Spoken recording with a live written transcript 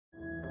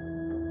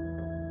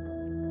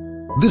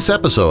This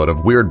episode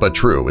of Weird But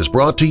True is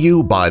brought to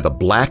you by The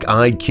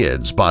Black-Eyed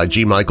Kids by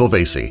G. Michael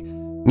Vasey,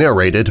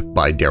 narrated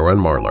by Darren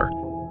Marlar.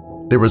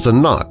 There is a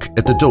knock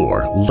at the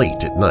door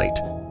late at night.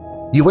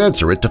 You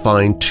answer it to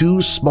find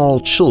two small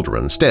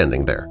children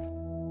standing there.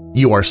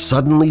 You are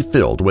suddenly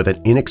filled with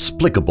an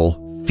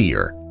inexplicable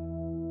fear.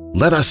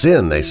 "Let us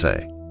in," they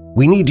say.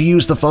 "We need to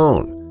use the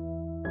phone."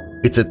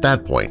 It's at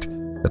that point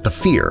that the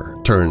fear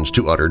turns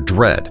to utter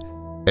dread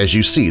as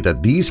you see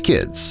that these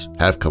kids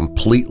have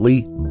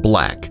completely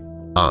black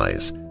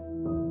eyes.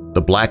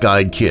 The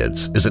Black-Eyed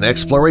Kids is an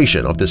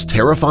exploration of this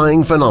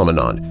terrifying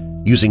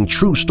phenomenon using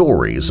true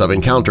stories of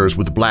encounters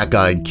with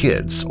black-eyed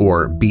kids,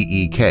 or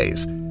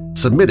BEKs,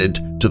 submitted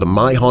to the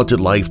My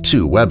Haunted Life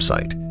 2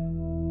 website.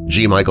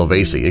 G. Michael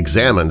Vasey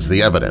examines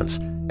the evidence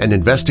and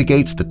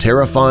investigates the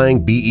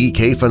terrifying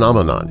BEK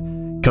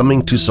phenomenon,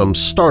 coming to some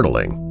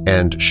startling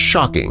and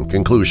shocking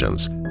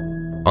conclusions.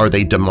 Are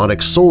they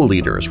demonic soul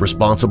eaters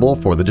responsible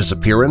for the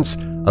disappearance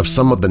of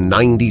some of the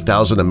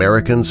 90,000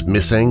 Americans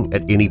missing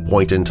at any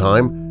point in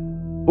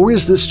time? Or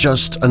is this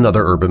just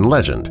another urban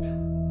legend,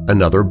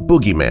 another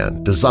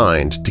boogeyman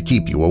designed to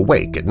keep you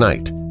awake at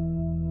night?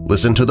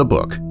 Listen to the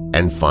book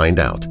and find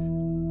out.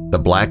 The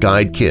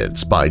Black-Eyed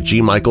Kids by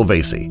G. Michael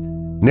Vasey,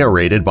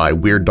 narrated by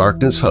Weird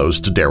Darkness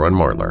host Darren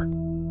Marlar.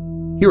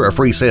 Hear a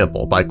free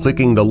sample by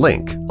clicking the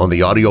link on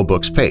the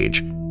audiobooks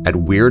page at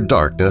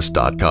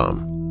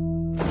WeirdDarkness.com.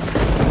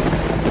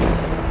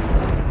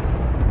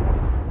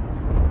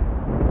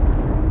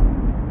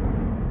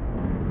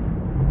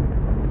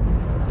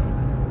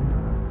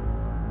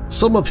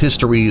 Some of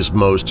history's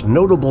most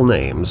notable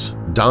names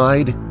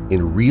died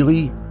in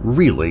really,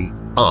 really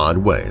odd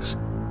ways.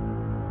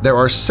 There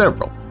are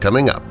several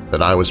coming up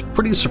that I was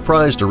pretty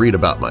surprised to read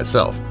about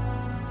myself.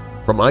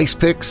 From ice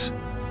picks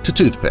to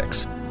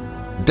toothpicks,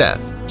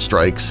 death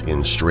strikes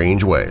in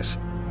strange ways.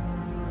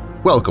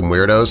 Welcome,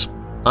 Weirdos!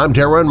 I'm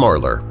Darren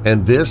Marlar,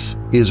 and this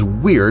is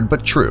Weird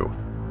But True,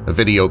 a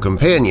video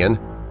companion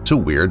to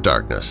Weird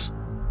Darkness.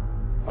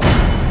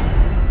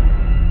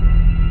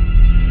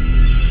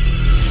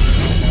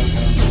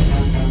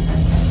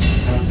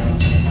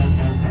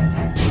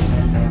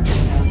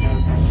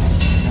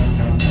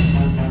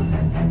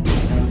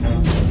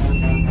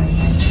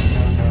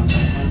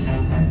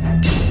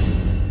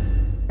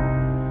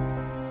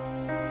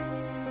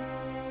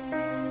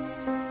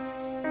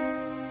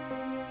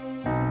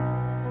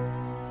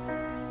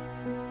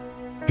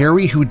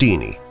 Harry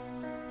Houdini.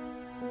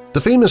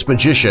 The famous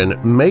magician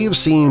may have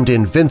seemed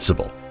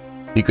invincible.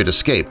 He could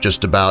escape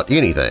just about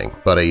anything,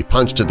 but a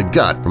punch to the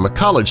gut from a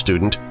college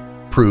student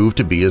proved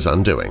to be his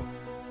undoing.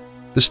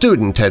 The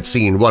student had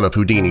seen one of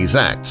Houdini's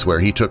acts where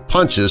he took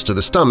punches to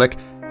the stomach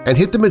and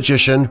hit the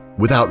magician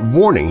without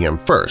warning him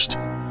first.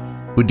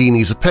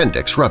 Houdini's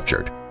appendix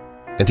ruptured,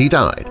 and he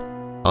died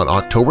on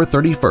October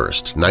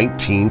 31,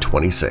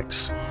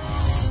 1926.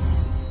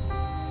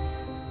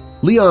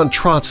 Leon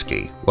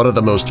Trotsky, one of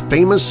the most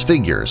famous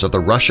figures of the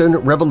Russian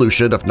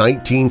Revolution of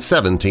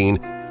 1917,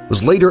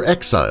 was later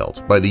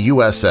exiled by the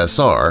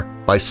USSR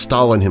by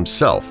Stalin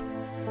himself.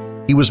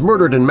 He was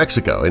murdered in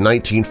Mexico in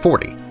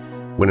 1940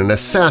 when an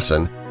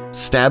assassin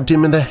stabbed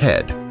him in the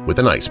head with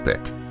an ice pick.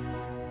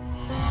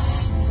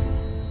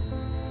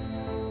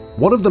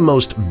 One of the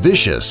most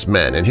vicious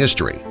men in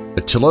history,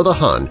 Attila the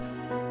Hun,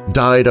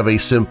 died of a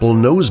simple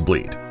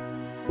nosebleed.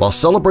 While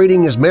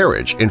celebrating his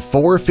marriage in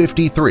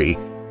 453,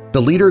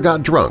 the leader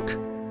got drunk,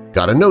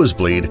 got a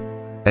nosebleed,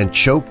 and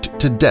choked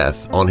to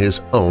death on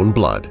his own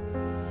blood.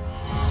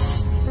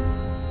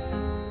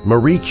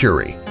 Marie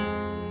Curie.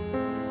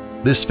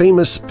 This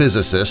famous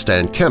physicist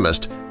and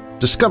chemist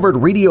discovered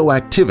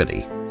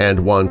radioactivity and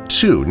won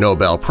 2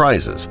 Nobel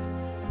Prizes,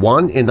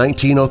 one in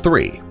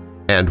 1903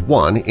 and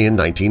one in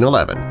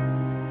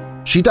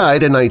 1911. She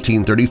died in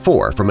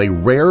 1934 from a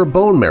rare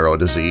bone marrow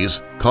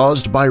disease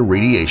caused by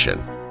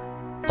radiation.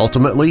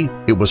 Ultimately,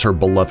 it was her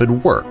beloved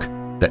work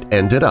that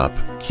ended up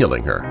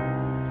killing her.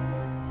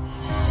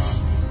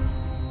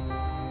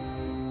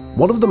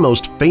 One of the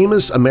most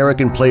famous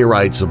American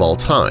playwrights of all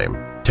time,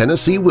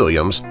 Tennessee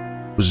Williams,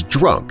 was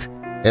drunk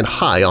and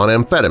high on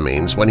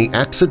amphetamines when he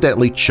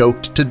accidentally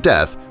choked to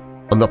death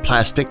on the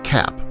plastic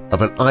cap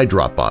of an eye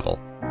drop bottle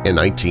in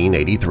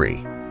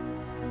 1983.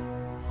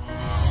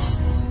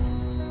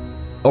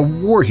 A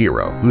war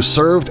hero who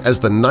served as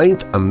the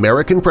 9th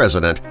American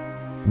president,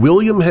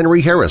 William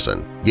Henry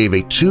Harrison gave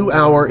a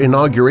 2-hour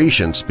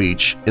inauguration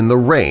speech in the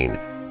rain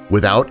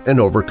without an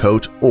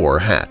overcoat or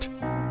hat.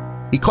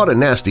 He caught a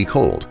nasty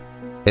cold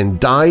and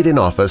died in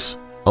office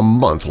a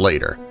month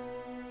later.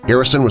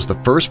 Harrison was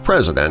the first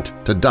president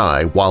to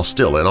die while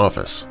still in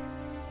office.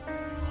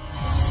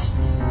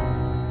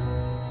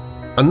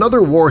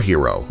 Another war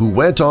hero who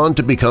went on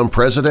to become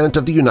President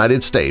of the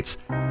United States,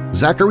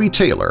 Zachary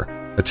Taylor,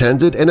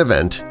 attended an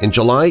event in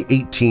July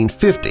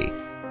 1850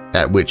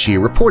 at which he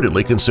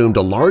reportedly consumed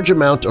a large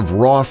amount of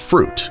raw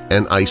fruit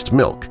and iced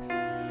milk.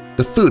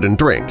 The food and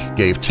drink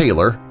gave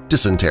Taylor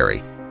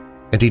dysentery,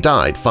 and he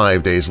died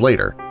 5 days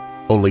later,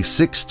 only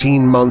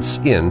 16 months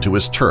into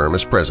his term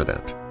as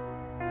president.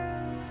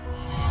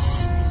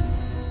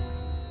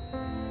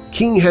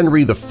 King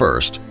Henry I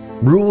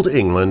ruled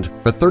England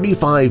for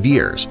 35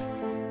 years,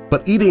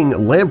 but eating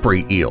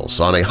lamprey eels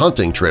on a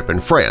hunting trip in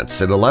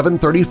France in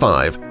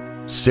 1135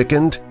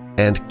 sickened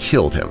and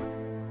killed him.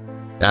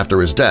 After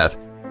his death,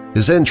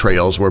 his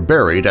entrails were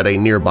buried at a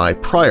nearby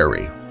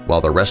priory,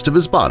 while the rest of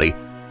his body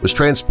was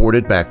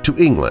transported back to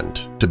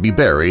England to be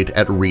buried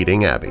at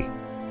Reading Abbey.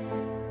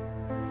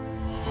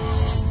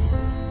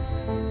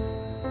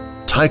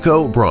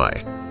 Tycho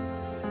Brahe.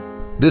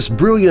 This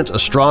brilliant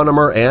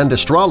astronomer and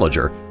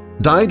astrologer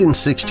died in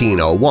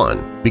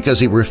 1601 because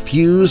he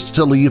refused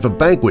to leave a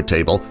banquet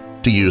table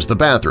to use the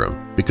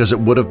bathroom because it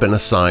would have been a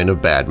sign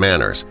of bad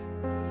manners.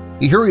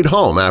 He hurried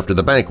home after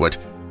the banquet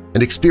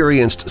and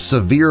experienced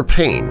severe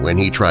pain when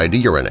he tried to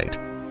urinate.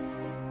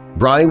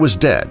 Brahe was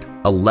dead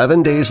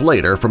 11 days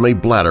later from a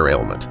bladder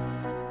ailment.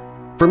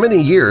 For many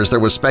years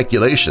there was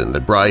speculation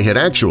that Brahe had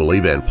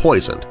actually been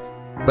poisoned,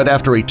 but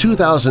after a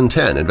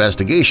 2010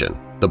 investigation,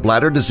 the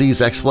bladder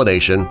disease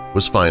explanation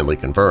was finally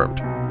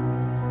confirmed.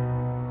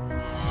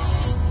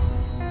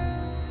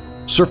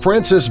 Sir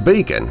Francis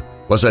Bacon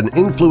was an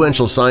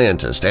influential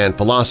scientist and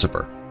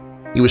philosopher.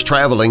 He was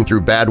traveling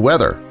through bad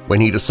weather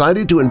when he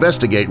decided to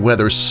investigate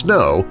whether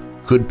snow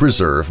could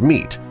preserve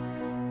meat.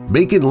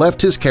 Bacon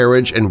left his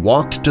carriage and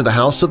walked to the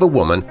house of a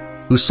woman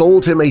who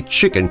sold him a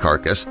chicken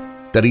carcass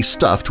that he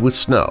stuffed with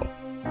snow.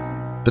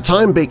 The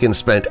time Bacon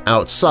spent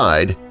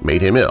outside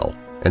made him ill,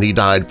 and he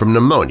died from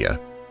pneumonia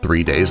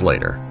 3 days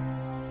later.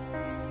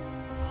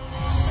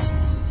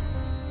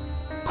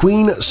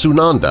 Queen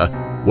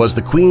Sunanda was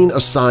the Queen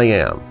of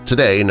Siam,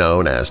 today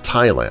known as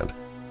Thailand.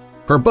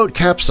 Her boat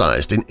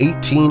capsized in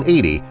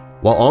 1880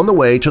 while on the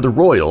way to the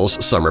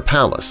royals' summer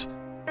palace.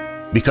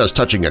 Because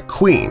touching a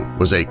queen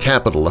was a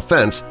capital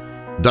offense,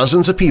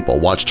 dozens of people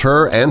watched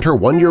her and her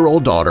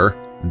 1-year-old daughter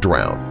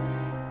drown.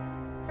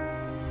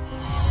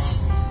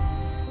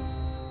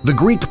 The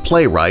Greek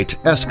playwright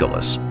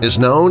Aeschylus is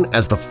known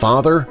as the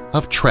father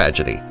of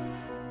tragedy.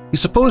 He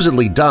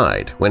supposedly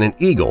died when an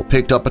eagle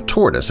picked up a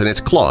tortoise in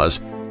its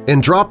claws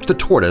and dropped the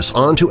tortoise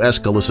onto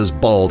Aeschylus's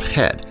bald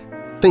head,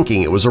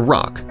 thinking it was a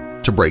rock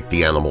to break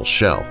the animal's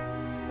shell.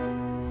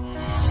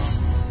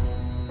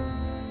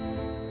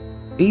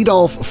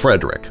 Adolf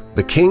Fredrik,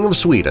 the King of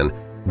Sweden,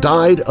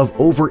 died of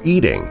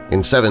overeating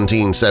in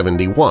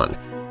 1771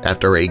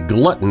 after a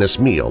gluttonous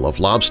meal of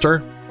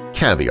lobster,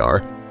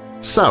 caviar,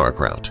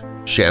 sauerkraut,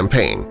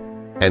 champagne,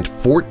 and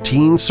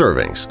 14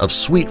 servings of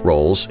sweet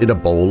rolls in a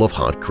bowl of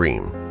hot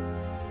cream.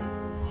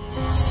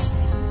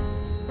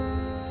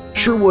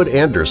 Sherwood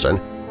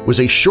Anderson was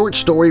a short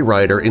story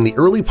writer in the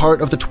early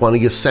part of the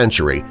 20th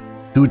century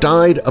who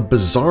died a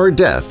bizarre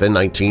death in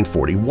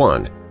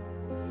 1941.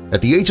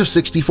 At the age of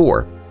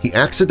 64, he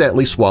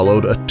accidentally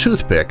swallowed a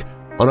toothpick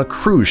on a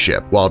cruise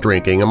ship while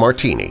drinking a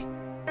martini.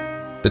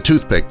 The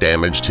toothpick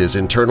damaged his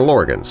internal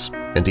organs,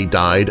 and he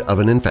died of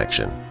an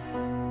infection.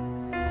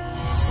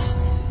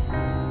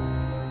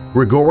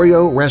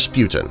 Gregorio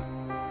Rasputin.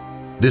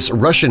 This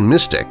Russian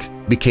mystic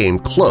became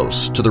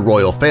close to the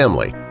royal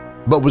family,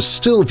 but was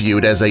still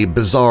viewed as a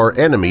bizarre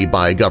enemy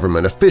by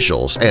government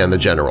officials and the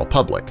general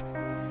public.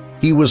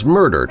 He was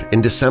murdered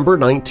in December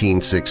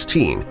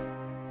 1916.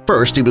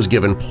 First, he was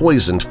given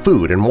poisoned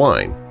food and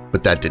wine,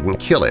 but that didn't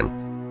kill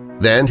him.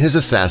 Then his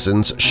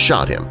assassins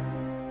shot him.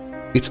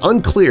 It's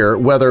unclear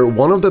whether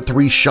one of the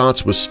 3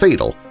 shots was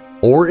fatal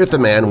or if the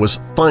man was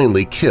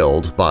finally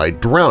killed by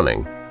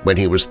drowning when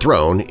he was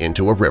thrown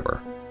into a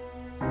river.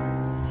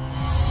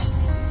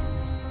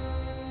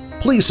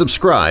 Please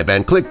subscribe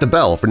and click the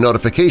bell for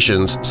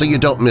notifications so you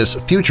don't miss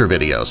future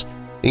videos,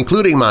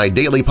 including my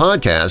daily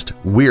podcast,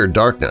 Weird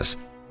Darkness.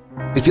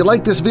 If you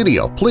like this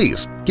video,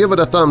 please give it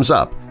a thumbs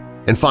up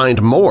and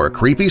find more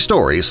creepy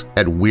stories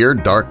at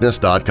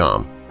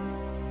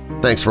WeirdDarkness.com.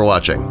 Thanks for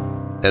watching,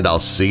 and I'll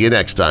see you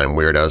next time,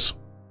 Weirdos!